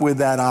came up with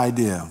that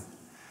idea.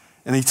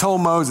 And he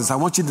told Moses, I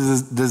want you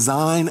to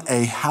design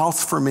a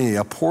house for me,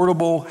 a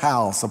portable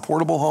house, a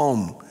portable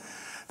home,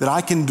 that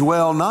I can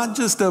dwell not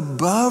just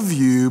above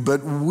you,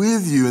 but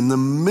with you, in the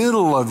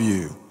middle of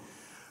you.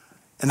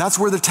 And that's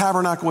where the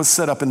tabernacle was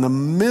set up, in the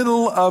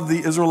middle of the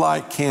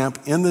Israelite camp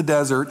in the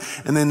desert.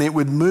 And then it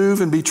would move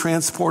and be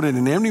transported,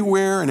 and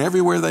anywhere and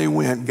everywhere they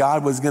went,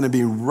 God was going to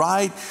be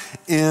right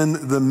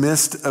in the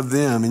midst of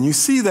them. And you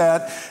see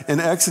that in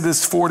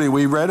Exodus 40.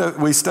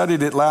 We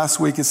studied it last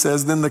week. It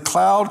says, then the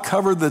cloud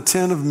covered the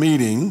tent of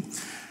meeting,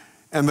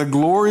 and the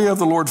glory of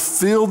the Lord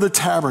filled the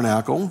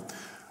tabernacle.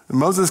 And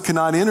Moses could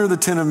not enter the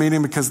tent of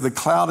meeting because the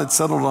cloud had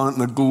settled on it,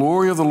 and the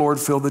glory of the Lord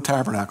filled the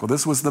tabernacle.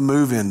 This was the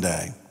move-in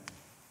day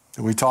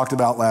that we talked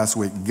about last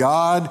week.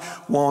 God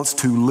wants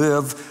to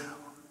live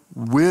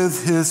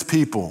with his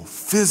people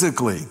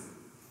physically.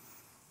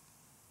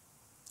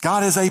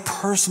 God is a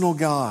personal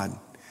God.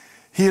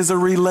 He is a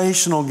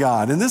relational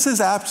God. And this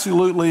is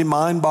absolutely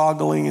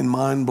mind-boggling and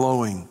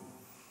mind-blowing,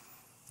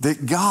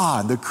 that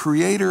God, the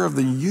creator of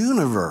the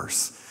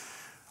universe,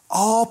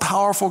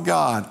 all-powerful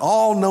God,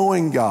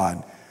 all-knowing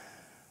God,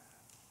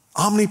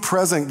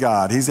 omnipresent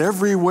God, he's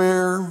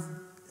everywhere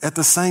at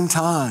the same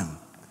time.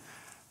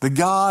 The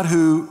God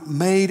who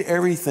made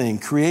everything,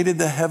 created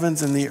the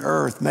heavens and the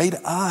earth, made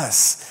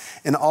us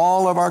in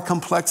all of our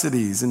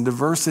complexities and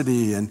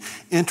diversity and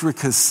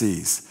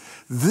intricacies.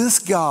 This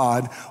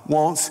God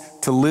wants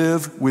to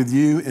live with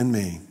you and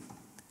me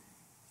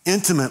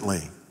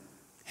intimately.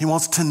 He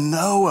wants to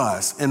know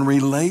us and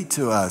relate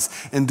to us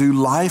and do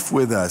life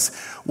with us.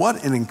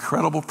 What an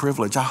incredible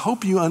privilege. I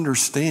hope you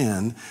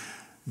understand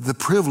the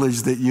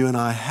privilege that you and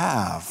I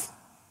have.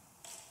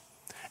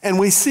 And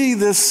we see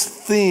this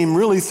theme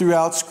really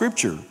throughout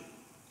Scripture,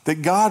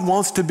 that God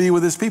wants to be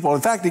with his people.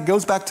 In fact, it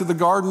goes back to the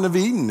Garden of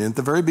Eden at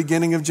the very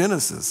beginning of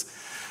Genesis.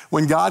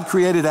 When God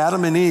created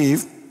Adam and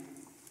Eve,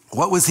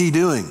 what was he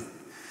doing?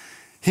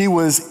 He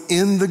was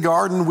in the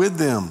garden with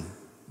them,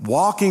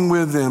 walking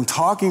with them,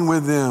 talking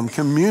with them,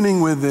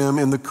 communing with them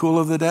in the cool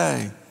of the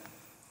day.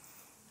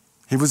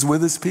 He was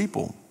with his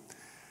people.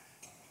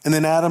 And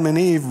then Adam and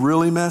Eve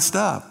really messed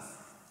up.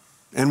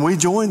 And we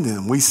joined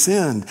them. We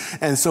sinned.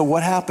 And so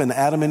what happened?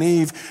 Adam and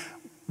Eve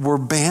were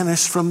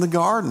banished from the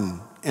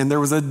garden. And there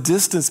was a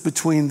distance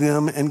between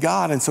them and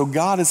God. And so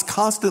God is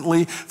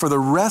constantly, for the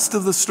rest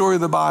of the story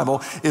of the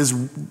Bible, is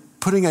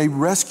putting a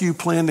rescue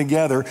plan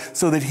together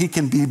so that he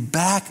can be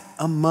back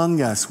among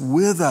us,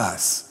 with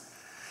us.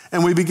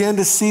 And we began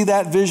to see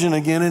that vision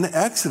again in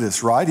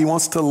Exodus, right? He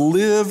wants to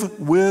live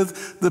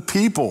with the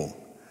people.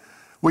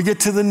 We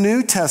get to the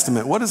New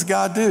Testament. What does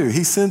God do?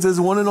 He sends his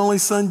one and only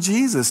son,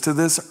 Jesus, to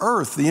this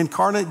earth, the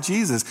incarnate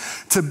Jesus,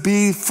 to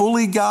be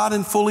fully God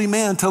and fully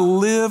man, to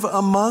live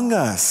among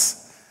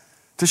us,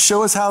 to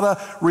show us how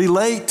to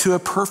relate to a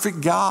perfect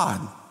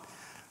God,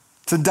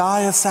 to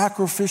die a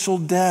sacrificial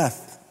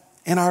death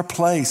in our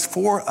place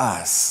for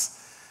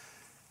us.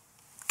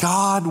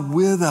 God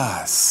with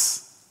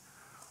us.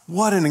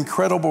 What an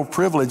incredible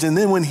privilege. And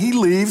then when he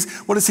leaves,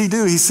 what does he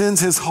do? He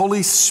sends his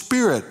Holy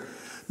Spirit,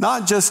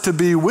 not just to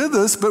be with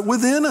us, but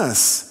within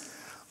us.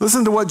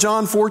 Listen to what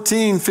John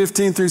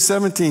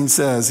 14:15-17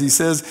 says. He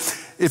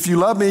says, if you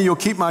love me, you'll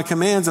keep my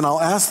commands, and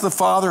I'll ask the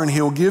Father, and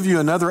he'll give you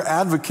another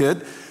advocate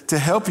to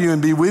help you and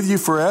be with you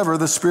forever,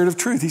 the Spirit of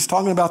truth. He's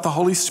talking about the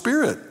Holy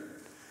Spirit.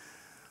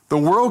 The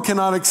world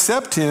cannot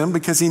accept him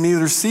because he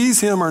neither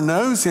sees him or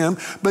knows him,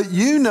 but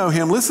you know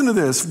him. Listen to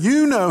this.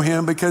 You know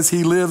him because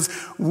he lives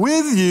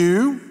with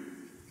you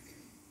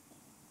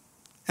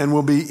and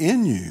will be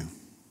in you.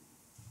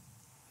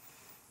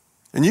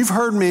 And you've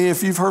heard me,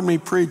 if you've heard me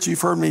preach,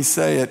 you've heard me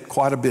say it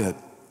quite a bit.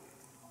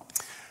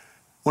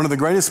 One of the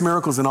greatest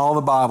miracles in all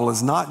the Bible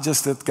is not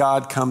just that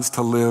God comes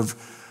to live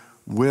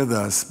with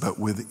us, but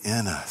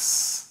within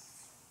us.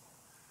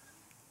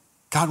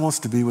 God wants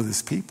to be with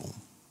his people.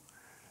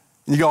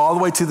 You go all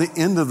the way to the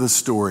end of the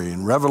story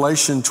in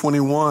Revelation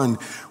 21,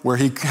 where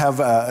he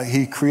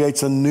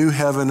creates a new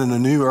heaven and a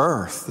new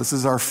earth. This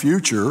is our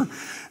future.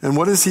 And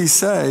what does he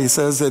say? He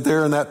says that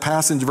there in that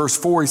passage, verse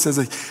 4, he says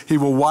that he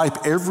will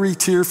wipe every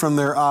tear from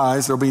their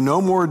eyes. There'll be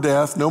no more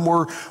death, no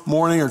more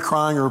mourning or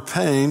crying or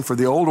pain, for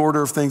the old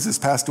order of things has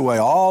passed away.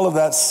 All of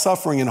that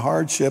suffering and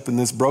hardship in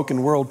this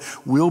broken world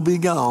will be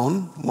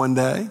gone one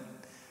day.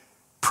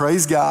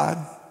 Praise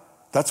God.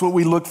 That's what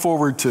we look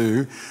forward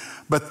to.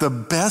 But the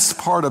best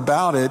part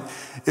about it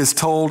is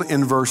told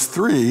in verse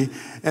 3,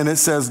 and it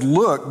says,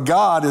 look,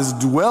 God is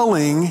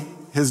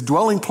dwelling, his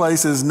dwelling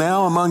place is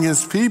now among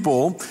his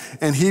people,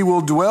 and he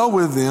will dwell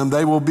with them.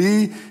 They will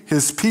be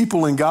his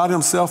people, and God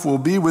himself will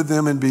be with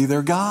them and be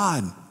their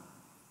God.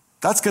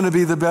 That's going to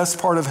be the best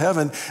part of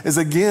heaven, is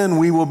again,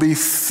 we will be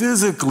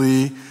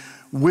physically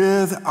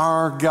with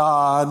our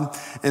God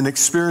and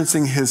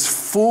experiencing his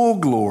full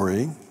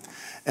glory,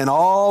 and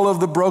all of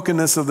the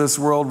brokenness of this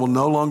world will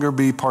no longer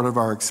be part of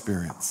our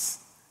experience.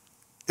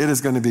 It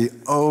is going to be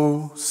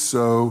oh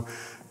so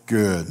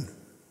good.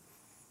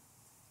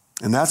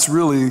 And that's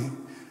really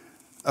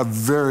a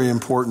very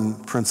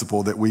important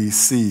principle that we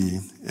see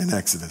in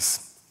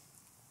Exodus.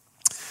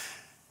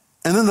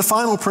 And then the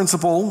final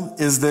principle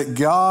is that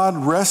God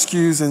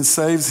rescues and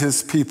saves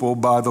his people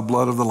by the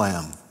blood of the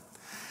Lamb.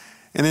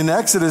 And in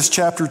Exodus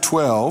chapter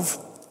 12,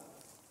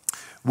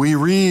 we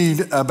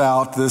read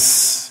about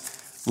this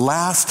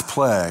last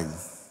plague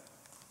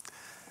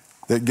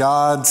that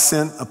God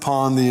sent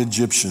upon the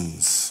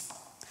Egyptians.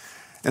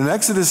 In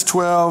Exodus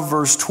 12,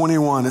 verse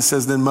 21, it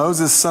says, "Then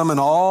Moses summoned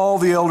all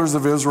the elders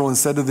of Israel and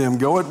said to them,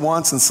 'Go at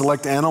once and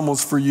select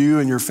animals for you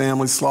and your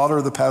family,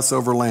 slaughter the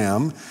Passover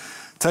lamb.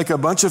 Take a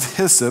bunch of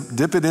hyssop,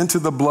 dip it into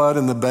the blood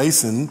in the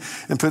basin,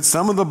 and put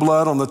some of the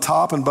blood on the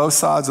top and both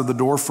sides of the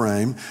door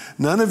frame.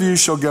 None of you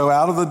shall go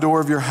out of the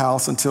door of your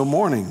house until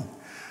morning.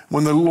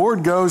 When the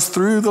Lord goes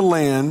through the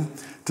land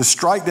to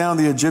strike down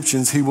the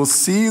Egyptians, he will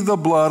see the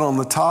blood on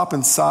the top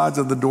and sides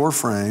of the door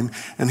frame,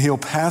 and he'll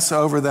pass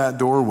over that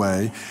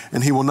doorway,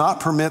 and he will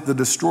not permit the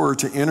destroyer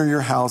to enter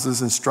your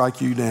houses and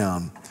strike you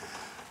down.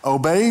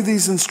 Obey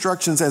these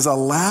instructions as a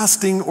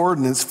lasting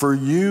ordinance for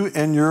you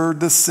and your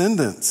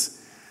descendants.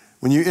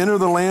 When you enter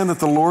the land that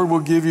the Lord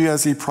will give you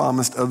as he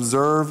promised,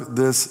 observe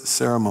this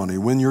ceremony.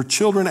 When your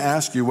children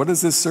ask you, what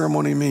does this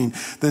ceremony mean?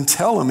 Then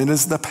tell them it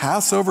is the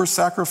Passover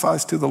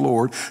sacrifice to the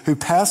Lord who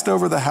passed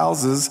over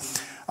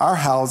our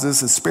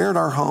houses, and spared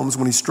our homes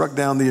when he struck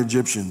down the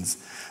Egyptians.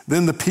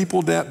 Then the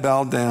people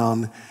bowed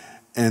down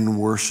and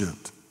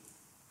worshiped."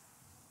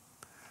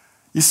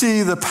 You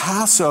see, the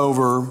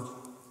Passover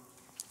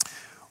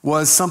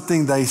was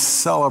something they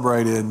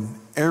celebrated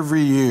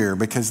every year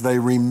because they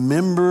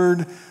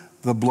remembered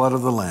the blood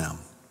of the Lamb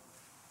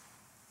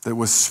that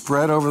was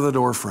spread over the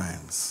door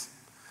frames.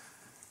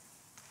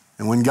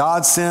 And when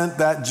God sent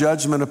that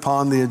judgment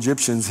upon the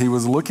Egyptians, he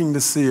was looking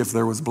to see if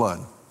there was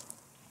blood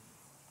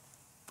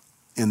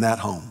in that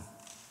home.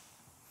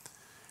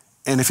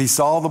 And if he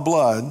saw the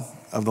blood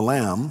of the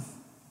Lamb,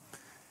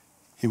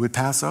 he would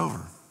pass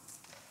over.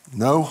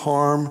 No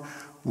harm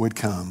would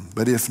come.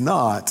 But if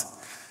not,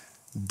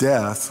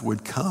 death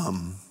would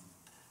come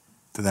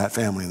to that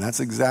family. And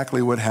that's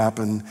exactly what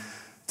happened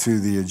to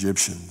the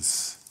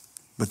Egyptians.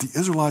 But the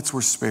Israelites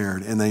were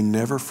spared, and they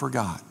never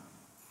forgot.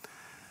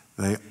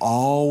 They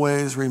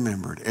always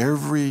remembered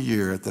every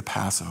year at the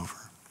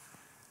Passover.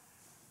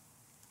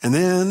 And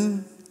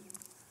then,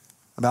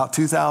 about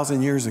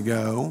 2,000 years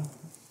ago,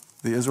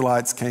 the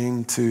Israelites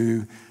came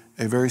to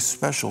a very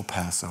special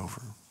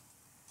Passover.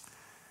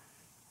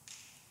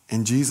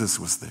 And Jesus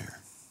was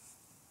there.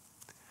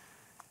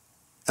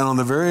 And on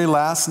the very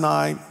last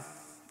night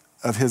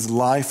of his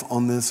life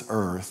on this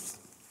earth,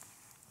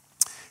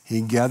 he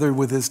gathered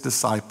with his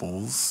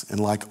disciples, and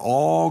like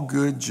all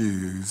good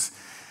Jews,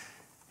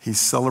 he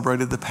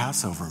celebrated the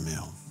Passover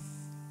meal.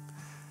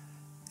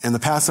 And the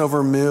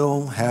Passover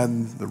meal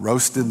had the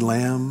roasted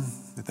lamb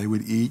that they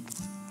would eat,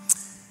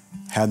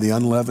 had the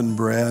unleavened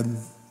bread.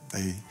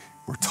 They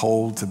were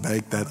told to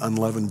bake that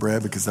unleavened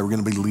bread because they were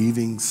going to be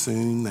leaving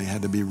soon. They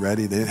had to be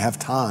ready. They didn't have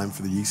time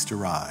for the yeast to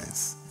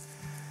rise.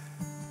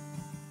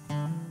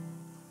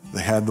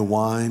 They had the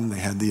wine. They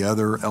had the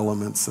other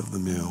elements of the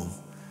meal.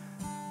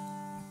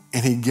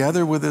 And he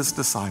gathered with his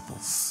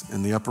disciples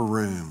in the upper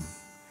room.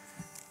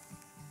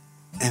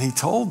 And he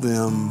told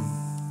them,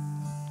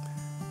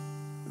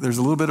 there's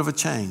a little bit of a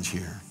change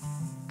here.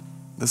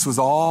 This was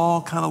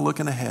all kind of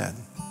looking ahead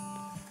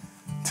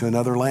to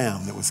another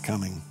lamb that was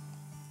coming.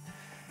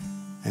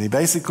 And he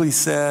basically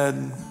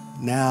said,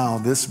 now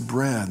this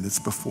bread that's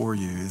before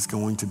you is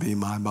going to be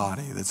my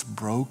body that's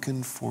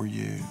broken for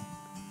you.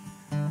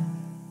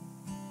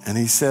 And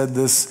he said,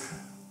 this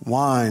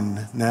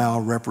wine now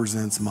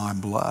represents my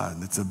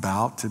blood that's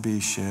about to be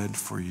shed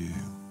for you.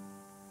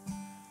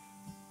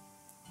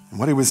 And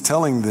what he was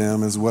telling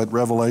them is what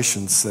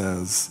Revelation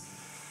says.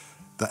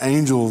 The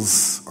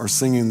angels are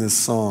singing this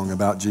song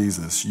about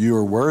Jesus. You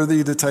are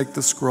worthy to take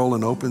the scroll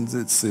and open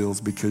its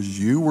seals because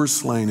you were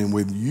slain, and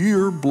with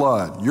your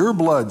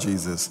blood,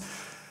 Jesus,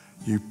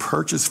 you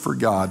purchased for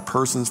God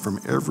persons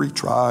from every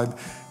tribe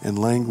and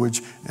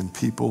language and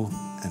people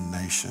and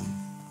nation.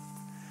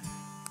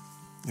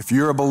 If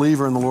you're a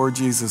believer in the Lord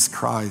Jesus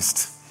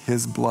Christ,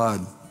 his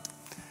blood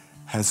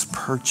has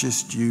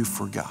purchased you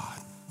for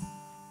God.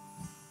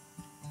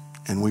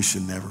 And we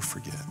should never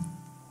forget.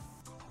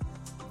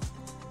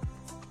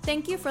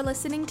 Thank you for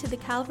listening to the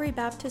Calvary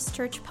Baptist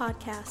Church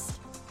podcast.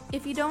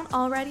 If you don't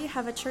already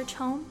have a church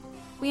home,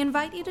 we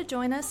invite you to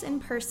join us in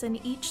person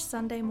each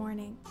Sunday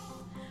morning.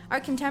 Our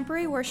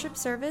contemporary worship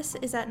service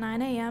is at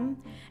 9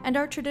 a.m. and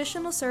our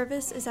traditional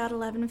service is at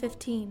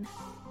 11:15.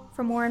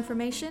 For more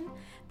information,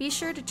 be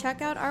sure to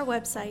check out our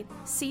website,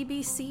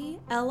 cbclr.org.